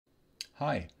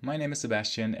Hi, my name is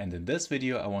Sebastian, and in this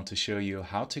video I want to show you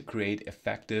how to create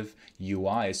effective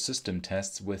UI system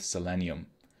tests with Selenium.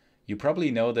 You probably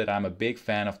know that I'm a big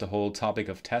fan of the whole topic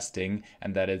of testing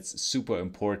and that it's super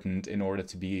important in order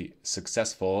to be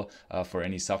successful for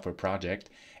any software project.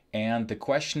 And the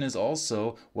question is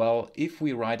also, well, if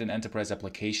we write an enterprise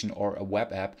application or a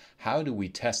web app, how do we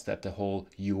test that the whole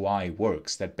UI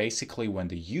works? That basically when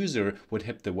the user would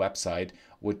hit the website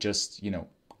would just,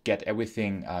 get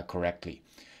everything correctly.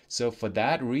 So for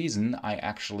that reason, I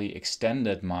actually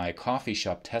extended my coffee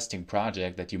shop testing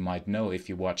project that you might know if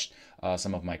you watched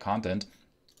some of my content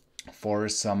for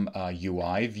some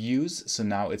UI views. So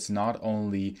now it's not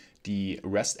only the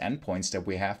REST endpoints that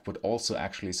we have, but also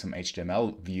actually some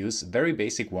HTML views, very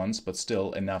basic ones, but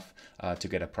still enough to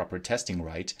get a proper testing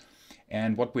right.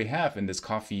 And what we have in this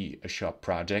coffee shop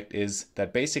project is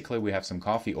that basically we have some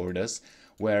coffee orders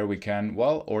where we can,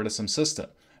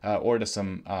 order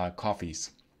some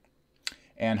coffees.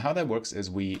 And how that works is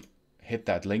we hit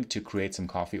that link to create some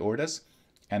coffee orders.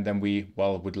 And then we,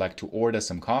 would like to order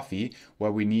some coffee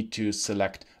where we need to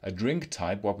select a drink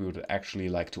type, what we would actually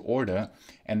like to order,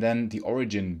 and then the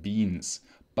origin beans.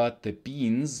 But the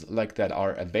beans that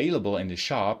are available in the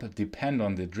shop depend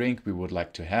on the drink we would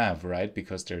like to have, right?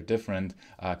 Because there are different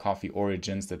coffee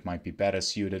origins that might be better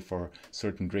suited for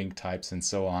certain drink types and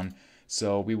so on.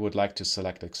 So we would like to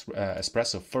select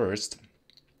espresso first,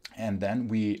 and then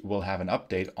we will have an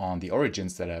update on the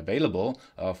origins that are available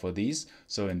for these.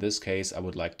 So in this case, I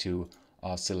would like to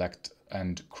select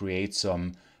and create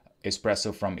some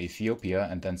espresso from Ethiopia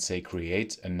and then say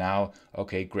create. And now,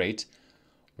 okay, great.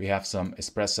 We have some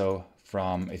espresso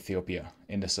from Ethiopia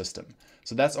in the system.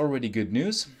 So that's already good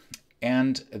news.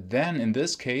 And then in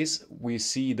this case, we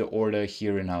see the order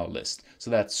here in our list.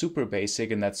 So that's super basic,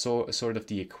 and that's sort of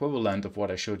the equivalent of what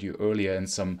I showed you earlier in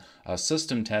some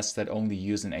system tests that only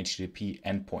use an HTTP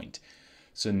endpoint.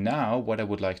 So now what I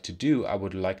would like to do, I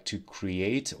would like to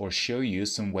create or show you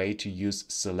some way to use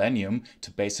Selenium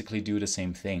to basically do the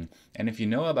same thing. And if you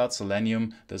know about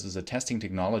Selenium, this is a testing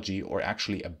technology, or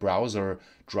actually a browser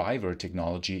driver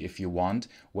technology if you want,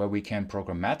 where we can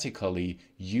programmatically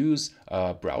use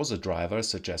browser drivers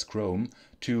such as Chrome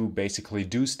to basically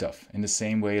do stuff in the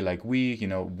same way like we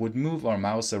would move our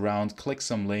mouse around, click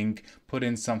some link, put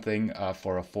in something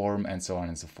for a form, and so on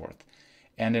and so forth.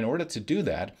 And in order to do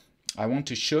that, I want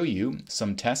to show you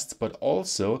some tests, but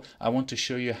also I want to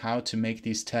show you how to make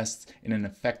these tests in an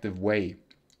effective way.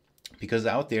 Because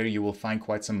out there you will find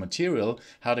quite some material,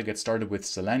 how to get started with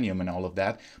Selenium and all of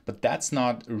that, but that's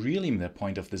not really the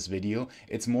point of this video.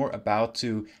 It's more about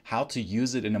how to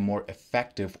use it in a more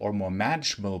effective or more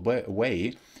manageable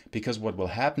way, because what will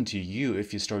happen to you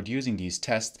if you start using these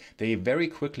tests, they very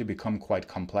quickly become quite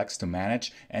complex to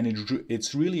manage, and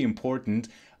it's really important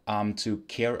to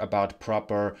care about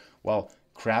proper,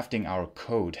 crafting our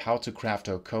code, how to craft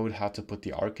our code, how to put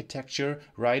the architecture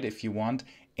right if you want,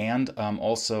 and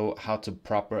also how to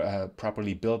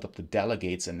properly build up the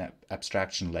delegates and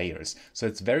abstraction layers. So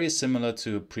it's very similar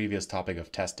to a previous topic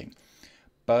of testing.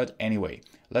 But anyway,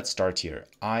 let's start here.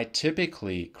 I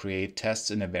typically create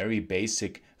tests in a very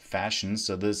basic fashion.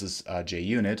 So this is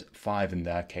JUnit 5 in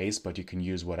that case, but you can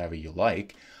use whatever you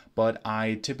like. But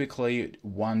I typically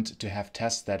want to have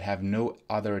tests that have no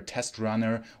other test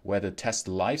runner, where the test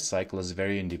lifecycle is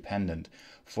very independent,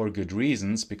 for good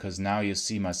reasons, because now you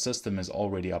see my system is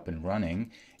already up and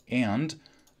running, and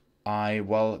I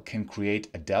can create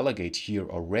a delegate here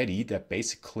already that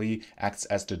basically acts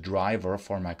as the driver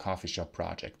for my coffee shop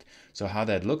project. So how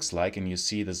that looks like, and you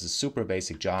see this is super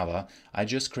basic Java, I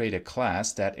just create a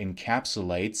class that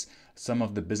encapsulates some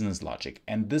of the business logic,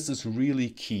 and this is really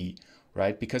key.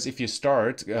 Right? Because if you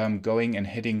start going and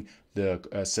hitting the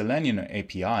Selenium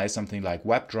API, something like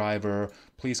WebDriver,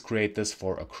 please create this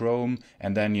for a Chrome,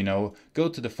 and then, go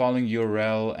to the following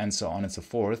URL and so on and so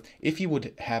forth. If you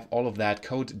would have all of that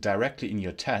code directly in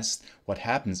your test, what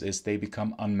happens is they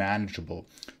become unmanageable.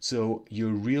 So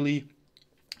you're really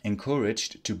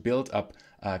encouraged to build up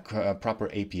proper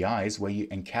APIs where you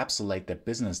encapsulate the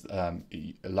business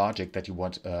logic that you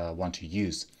want to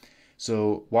use.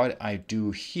 So what I do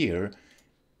here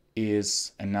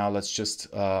is, and now let's just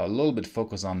a little bit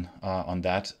focus on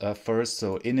that first.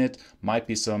 So init might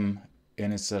be some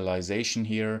initialization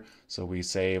here. So we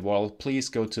say, please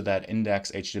go to that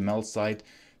index HTML site.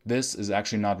 This is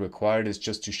actually not required. It's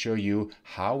just to show you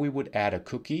how we would add a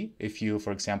cookie. If you,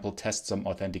 for example, test some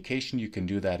authentication, you can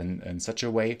do that in such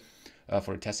a way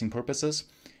for testing purposes.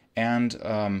 And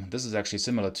this is actually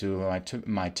similar to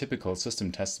my typical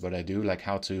system tests, what I do, like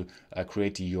how to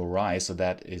create the URI so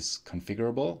that is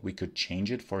configurable. We could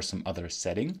change it for some other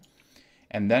setting.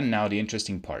 And then now the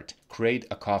interesting part, create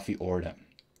a coffee order.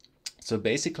 So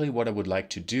basically what I would like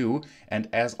to do, and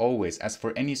as always, as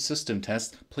for any system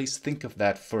test, please think of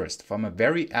that first. From a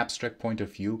very abstract point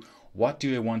of view, what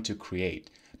do I want to create?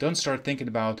 Don't start thinking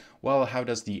about, well, how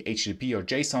does the HTTP or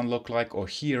JSON look like? Or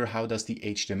here, how does the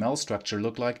HTML structure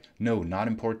look like? No, not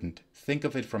important. Think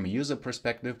of it from a user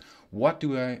perspective. What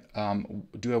do I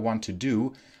want to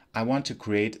do? I want to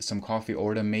create some coffee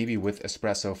order, maybe with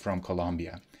espresso from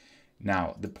Colombia.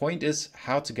 Now, the point is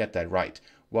how to get that right.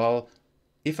 Well,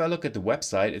 if I look at the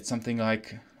website, it's something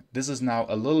like, this is now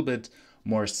a little bit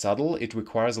more subtle. It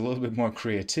requires a little bit more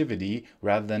creativity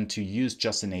rather than to use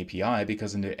just an API,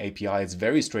 because in the API it's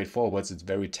very straightforward, it's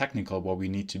very technical what we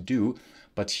need to do.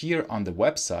 But here on the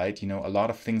website, a lot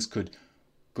of things could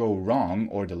go wrong,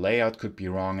 or the layout could be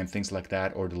wrong and things like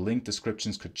that, or the link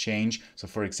descriptions could change. So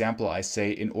for example, I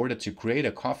say in order to create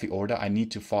a coffee order, I need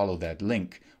to follow that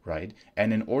link, right?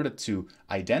 And in order to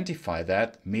identify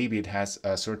that, maybe it has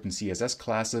certain CSS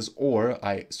classes, or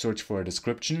I search for a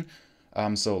description.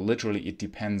 So literally it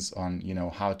depends on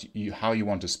how you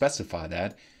want to specify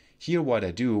that. Here what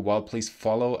I do, well, please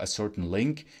follow a certain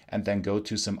link and then go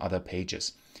to some other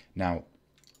pages. Now,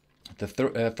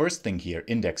 the first thing here,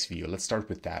 index view, let's start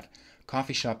with that.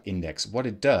 Coffee shop index, what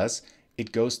it does,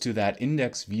 it goes to that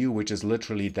index view, which is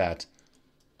literally that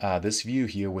this view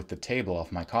here with the table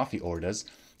of my coffee orders.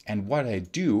 And what I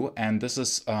do, and this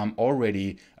is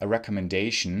already a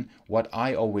recommendation, what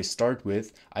I always start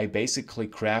with, I basically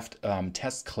craft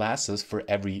test classes for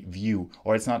every view.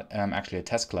 Or it's not actually a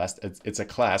test class, it's a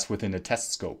class within a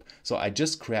test scope. So I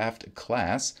just craft a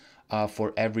class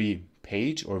for every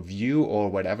page or view or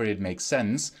whatever it makes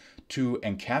sense to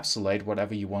encapsulate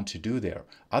whatever you want to do there.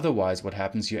 Otherwise, what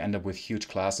happens, you end up with huge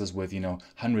classes with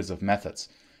hundreds of methods.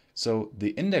 So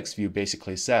the index view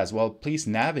basically says, well, please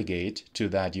navigate to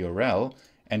that URL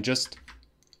and just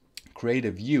create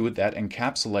a view that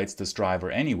encapsulates this driver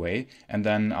anyway. And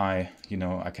then I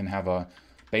can have a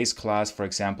base class, for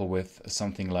example, with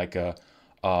something like a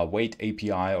wait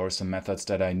API or some methods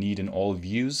that I need in all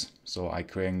views. So I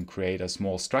can create a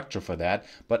small structure for that.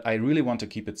 But I really want to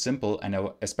keep it simple, and I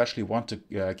especially want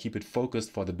to keep it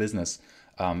focused for the business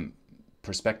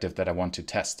perspective that I want to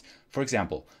test. For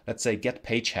example, let's say get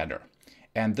page header.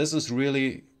 And this is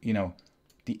really,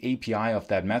 the API of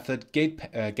that method,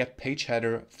 get page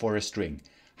header for a string.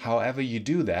 However you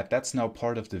do that, that's now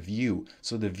part of the view.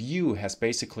 So the view has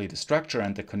basically the structure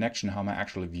and the connection, how my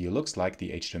actual view looks like,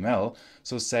 the HTML.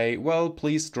 So say, well,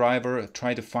 please driver,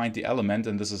 try to find the element.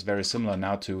 And this is very similar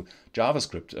now to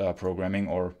JavaScript programming,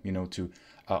 or, to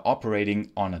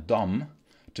operating on a DOM.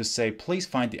 To say, please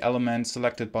find the element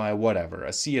selected by whatever, a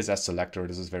CSS selector.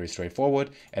 This is very straightforward.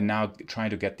 And now trying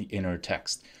to get the inner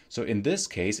text. So in this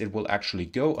case, it will actually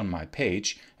go on my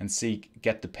page and see,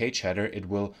 get the page header. It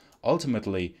will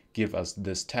ultimately give us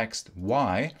this text.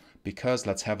 Why? Because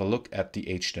let's have a look at the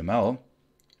HTML.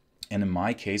 And in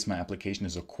my case, my application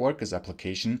is a Quarkus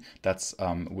application that's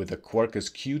with a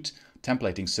Quarkus Qt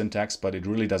templating syntax, but it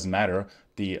really doesn't matter.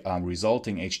 The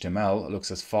resulting HTML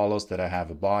looks as follows, that I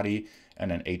have a body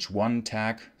and an h1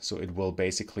 tag. So it will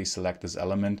basically select this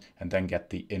element and then get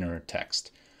the inner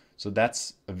text. So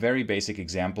that's a very basic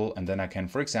example. And then I can,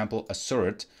 for example,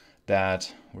 assert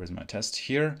that, where's my test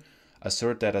here?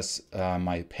 Assert that as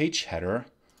my page header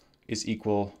is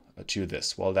equal to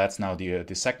this. Well, that's now the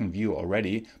second view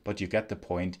already, but you get the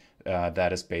point.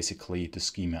 That is basically the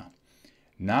schema.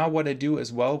 Now what I do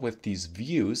as well with these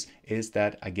views is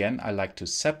that, again, I like to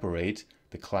separate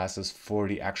the classes for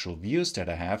the actual views that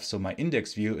I have. So my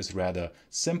index view is rather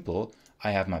simple.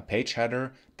 I have my page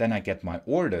header, then I get my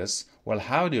orders. Well,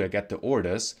 how do I get the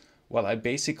orders? Well, I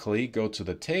basically go to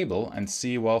the table and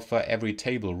see, well, for every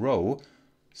table row,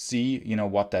 see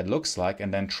what that looks like,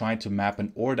 and then try to map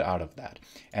an order out of that.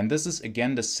 And this is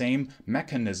again the same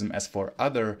mechanism as for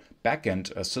other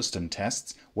backend system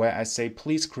tests, where I say,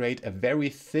 please create a very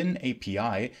thin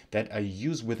API that I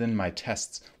use within my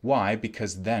tests. Why?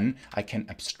 Because then I can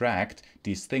abstract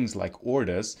these things like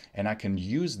orders, and I can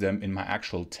use them in my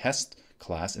actual test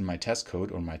class, in my test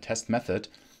code or my test method,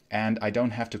 and I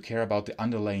don't have to care about the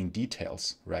underlying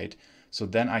details, right? So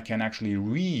then I can actually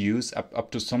reuse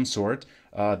up to some sort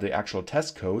the actual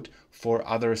test code for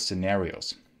other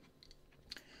scenarios.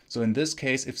 So in this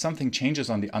case, if something changes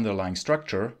on the underlying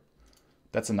structure,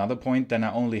 that's another point, then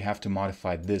I only have to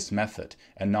modify this method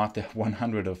and not the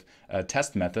 100 of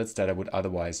test methods that I would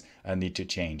otherwise need to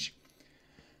change.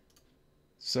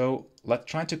 So let's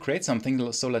try to create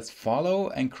something. So let's follow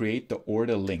and create the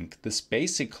order link. This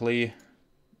basically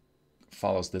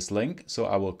follows this link. So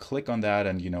I will click on that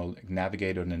and,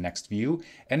 navigate on the next view.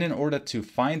 And in order to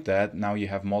find that, now you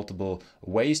have multiple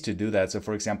ways to do that. So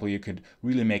for example, you could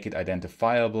really make it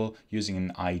identifiable using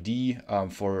an ID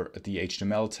for the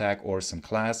HTML tag or some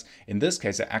class. In this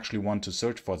case, I actually want to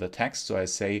search for the text. So I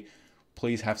say,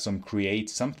 please have some create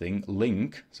something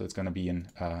link. So it's going to be in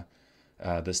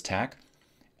this tag.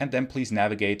 And then please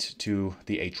navigate to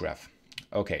the href.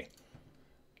 Okay.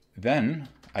 Then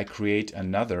I create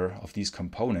another of these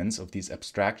components, of these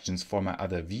abstractions for my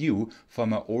other view, for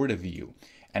my order view.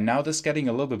 And now this is getting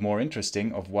a little bit more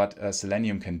interesting of what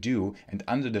Selenium can do. And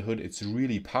under the hood, it's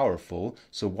really powerful.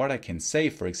 So what I can say,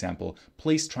 for example,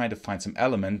 please try to find some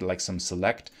element like some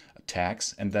select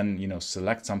tags and then,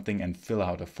 select something and fill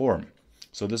out a form.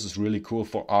 So this is really cool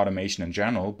for automation in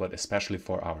general, but especially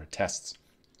for our tests.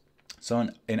 So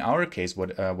in our case,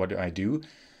 what do I do?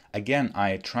 Again,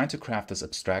 I try to craft this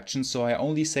abstraction, so I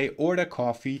only say order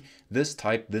coffee, this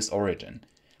type, this origin.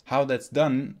 How that's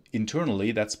done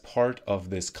internally, that's part of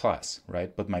this class,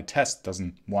 right? But my test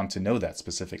doesn't want to know that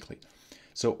specifically.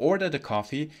 So order the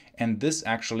coffee, and this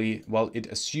actually, well, it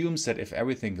assumes that if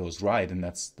everything goes right, and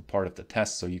that's the part of the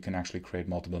test, so you can actually create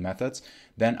multiple methods,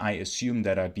 then I assume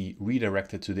that I'd be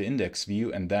redirected to the index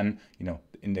view, and then, the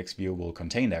index view will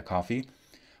contain that coffee.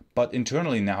 But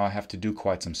internally now I have to do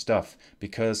quite some stuff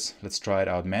because let's try it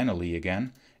out manually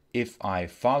again. If I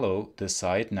follow this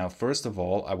site, now first of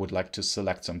all, I would like to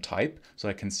select some type. So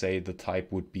I can say the type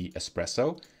would be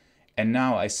espresso. And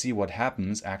now I see what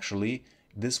happens actually.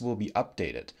 This will be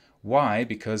updated. Why?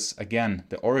 Because again,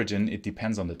 the origin, it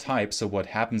depends on the type. So what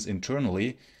happens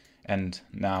internally, and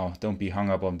now don't be hung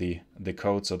up on the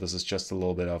code. So this is just a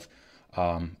little bit of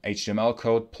HTML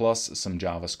code plus some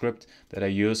JavaScript that I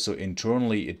use. So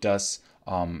internally it does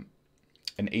an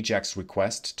AJAX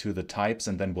request to the types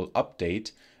and then will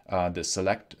update the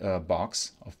select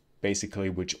box of basically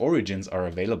which origins are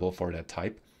available for that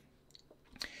type.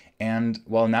 And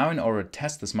well, now in our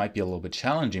test, this might be a little bit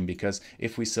challenging because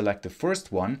if we select the first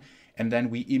one and then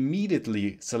we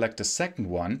immediately select the second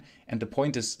one, and the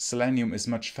point is Selenium is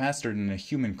much faster than a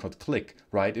human could click,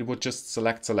 right? It would just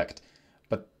select.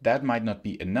 But that might not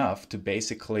be enough to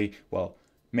basically, well,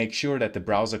 make sure that the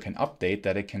browser can update,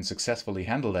 that it can successfully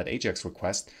handle that AJAX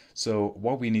request. So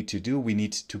what we need to do, we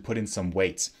need to put in some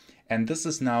weights. And this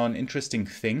is now an interesting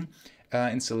thing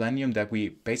in Selenium, that we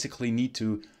basically need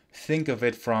to think of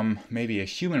it from maybe a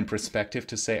human perspective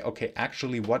to say, okay,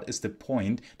 actually, what is the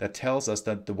point that tells us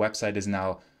that the website is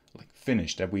now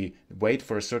finished, that we wait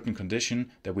for a certain condition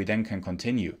that we then can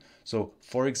continue. So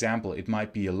for example, it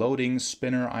might be a loading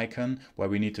spinner icon where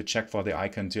we need to check for the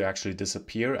icon to actually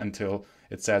disappear until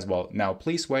it says, well, now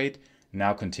please wait,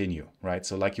 now continue, right?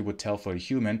 So like you would tell for a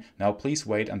human, now please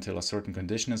wait until a certain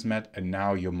condition is met, and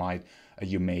now you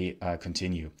may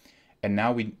continue. And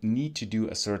now we need to do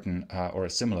a certain or a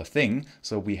similar thing.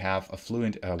 So we have a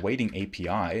Fluent Waiting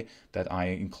API that I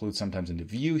include sometimes in the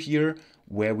view here,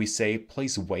 where we say,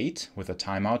 please wait with a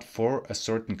timeout for a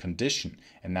certain condition.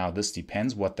 And now this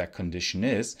depends what that condition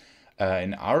is.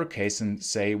 In our case, and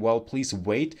say, well, please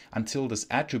wait until this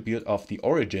attribute of the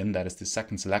origin, that is the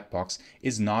second select box,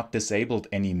 is not disabled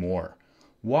anymore.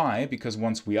 Why? Because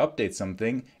once we update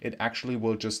something, it actually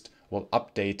will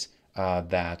update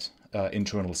that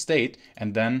internal state,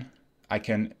 and then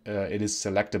it is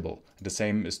selectable. The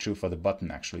same is true for the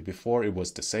button actually. Before it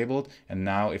was disabled, and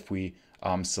now if we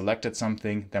selected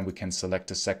something, then we can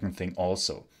select a second thing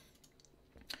also.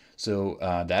 So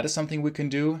that is something we can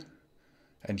do.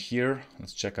 And here,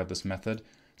 let's check out this method.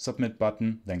 Submit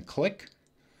button, then click.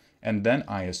 And then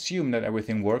I assume that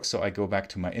everything works. So I go back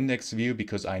to my index view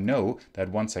because I know that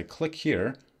once I click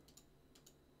here,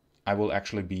 I will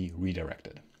actually be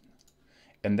redirected.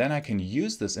 And then I can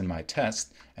use this in my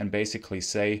test and basically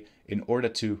say, in order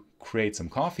to create some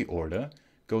coffee order,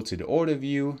 go to the order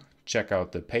view, check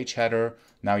out the page header.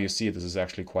 Now you see this is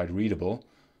actually quite readable.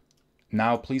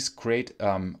 Now please create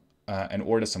and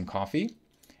order some coffee.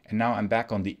 And now I'm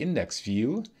back on the index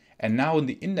view. And now in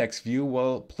the index view,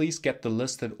 well, please get the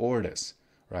listed orders,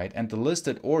 right? And the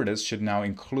listed orders should now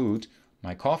include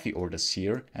my coffee orders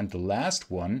here. And the last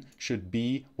one should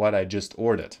be what I just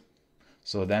ordered.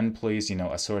 So then please,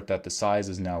 assert that the size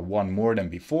is now one more than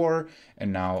before.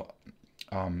 And now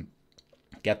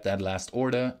get that last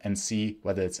order and see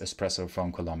whether it's espresso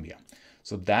from Colombia.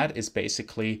 So that is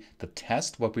basically the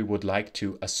test, what we would like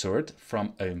to assert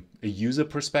from a user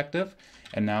perspective.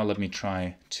 And now let me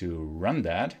try to run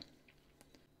that.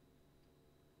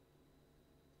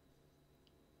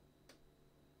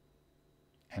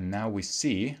 And now we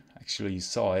see, actually you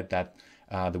saw it, that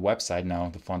the website, now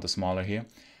the font is smaller here,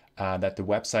 that the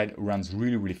website runs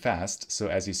really, really fast. So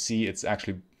as you see, it's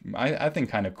actually, I think,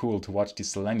 kind of cool to watch the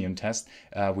Selenium test.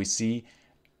 We see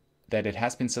that it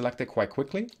has been selected quite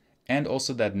quickly, and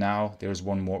also that now there's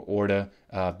one more order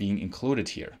being included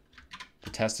here. The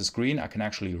test is green. I can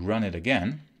actually run it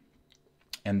again.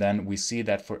 And then we see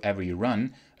that for every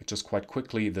run, just quite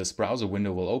quickly, this browser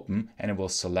window will open and it will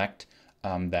select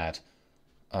that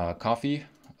coffee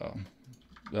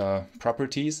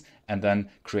properties and then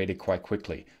create it quite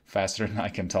quickly, faster than I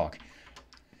can talk.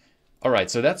 All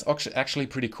right, so that's actually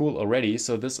pretty cool already.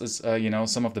 So this is, you know,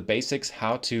 some of the basics,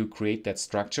 how to create that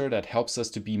structure that helps us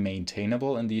to be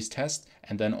maintainable in these tests,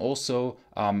 and then also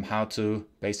how to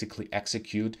basically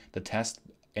execute the test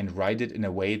and write it in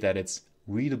a way that it's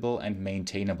readable and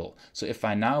maintainable. So if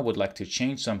I now would like to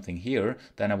change something here,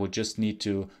 then I would just need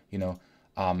to, you know,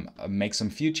 make some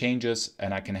few changes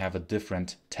and I can have a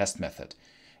different test method.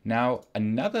 Now,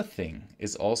 another thing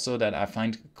is also that I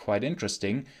find quite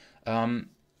interesting.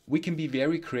 We can be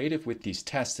very creative with these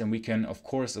tests, and we can, of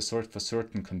course, assert for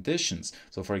certain conditions.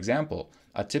 So for example,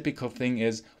 a typical thing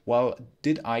is, well,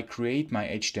 did I create my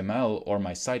HTML or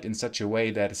my site in such a way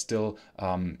that is still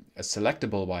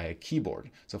selectable by a keyboard?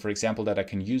 So for example, that I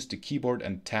can use the keyboard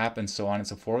and tab and so on and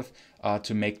so forth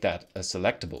to make that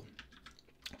selectable.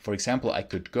 For example, I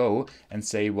could go and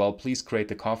say, well, please create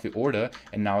the coffee order,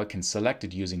 and now I can select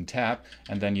it using tab,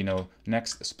 and then, you know,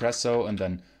 next espresso, and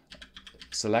then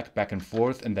select back and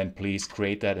forth, and then please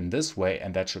create that in this way,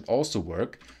 and that should also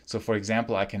work. So for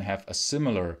example, I can have a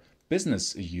similar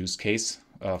business use case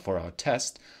for our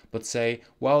test, but say,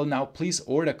 well, now please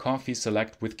order coffee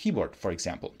select with keyboard, for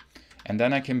example. And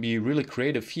then I can be really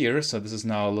creative here. So this is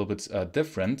now a little bit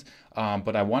different,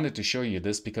 but I wanted to show you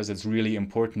this because it's really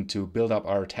important to build up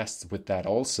our tests with that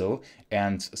also.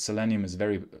 And Selenium is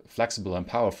very flexible and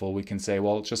powerful. We can say,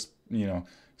 well, just, you know,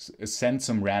 send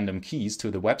some random keys to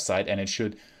the website and it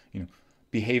should, you know,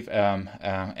 behave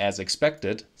as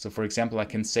expected. So for example, I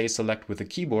can say select with a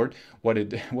keyboard. What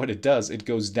it does, it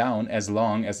goes down as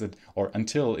long as it, or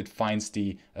until it finds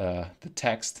the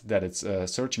text that it's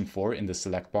searching for in the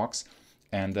select box.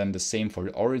 And then the same for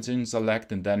the origin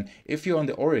select. And then if you're on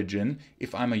the origin,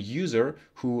 if I'm a user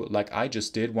who, like I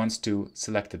just did, wants to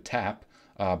select the tab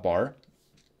bar,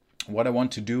 what I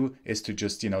want to do is to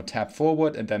just, you know, tap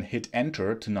forward and then hit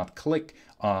enter to not click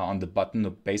on the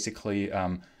button, basically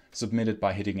submit it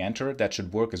by hitting enter. That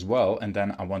should work as well. And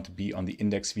then I want to be on the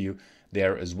index view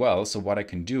there as well. So what I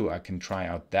can do, I can try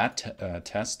out that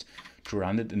test to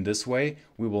run it in this way.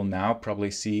 We will now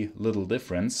probably see little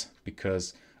difference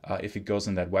because if it goes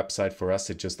on that website for us,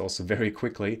 it just also very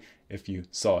quickly, if you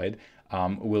saw it,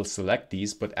 will select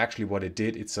these, but actually what it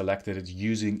did, it selected it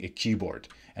using a keyboard.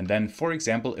 And then, for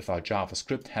example, if our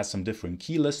JavaScript has some different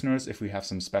key listeners, if we have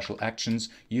some special actions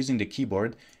using the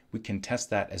keyboard, we can test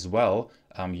that as well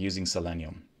using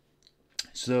Selenium.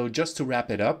 So just to wrap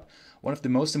it up, one of the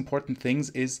most important things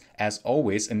is, as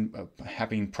always, in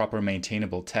having proper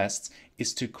maintainable tests,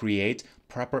 is to create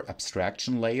proper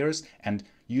abstraction layers and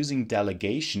using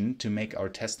delegation to make our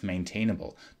test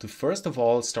maintainable. To first of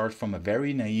all start from a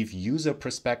very naive user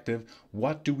perspective,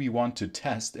 what do we want to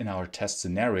test in our test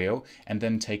scenario, and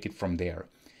then take it from there.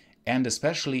 And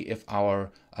especially if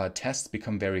our tests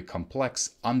become very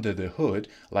complex under the hood,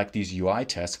 like these UI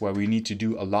tests where we need to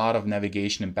do a lot of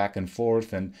navigation and back and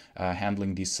forth and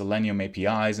handling these Selenium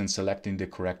APIs and selecting the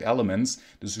correct elements,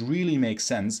 this really makes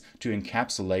sense to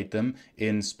encapsulate them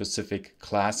in specific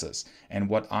classes. And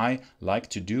what I like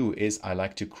to do is I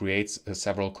like to create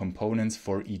several components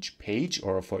for each page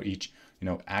or for each, you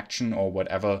know, action or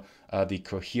whatever the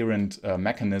coherent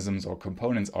mechanisms or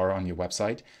components are on your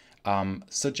website.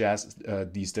 Such as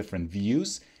these different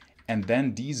views, and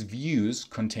then these views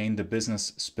contain the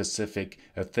business specific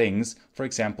things. For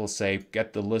example, say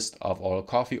get the list of all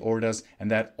coffee orders, and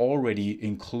that already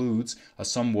includes a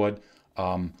somewhat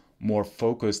more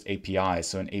focused API,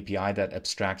 so an API that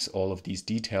abstracts all of these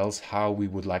details, how we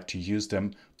would like to use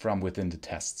them from within the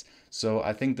tests. So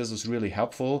I think this is really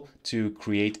helpful to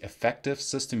create effective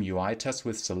system UI tests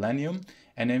with Selenium.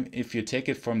 And if you take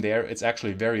it from there, it's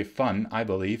actually very fun, I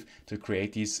believe, to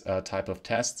create these type of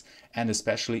tests. And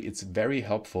especially it's very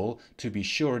helpful to be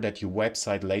sure that your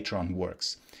website later on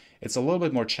works. It's a little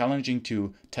bit more challenging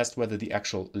to test whether the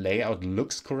actual layout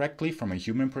looks correctly from a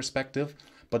human perspective,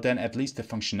 but then at least the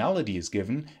functionality is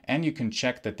given and you can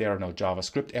check that there are no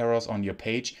JavaScript errors on your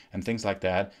page and things like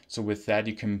that. So with that,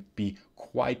 you can be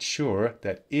quite sure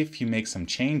that if you make some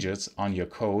changes on your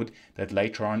code, that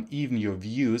later on even your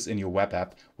views in your web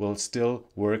app will still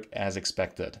work as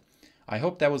expected. I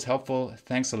hope that was helpful.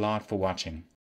 Thanks a lot for watching.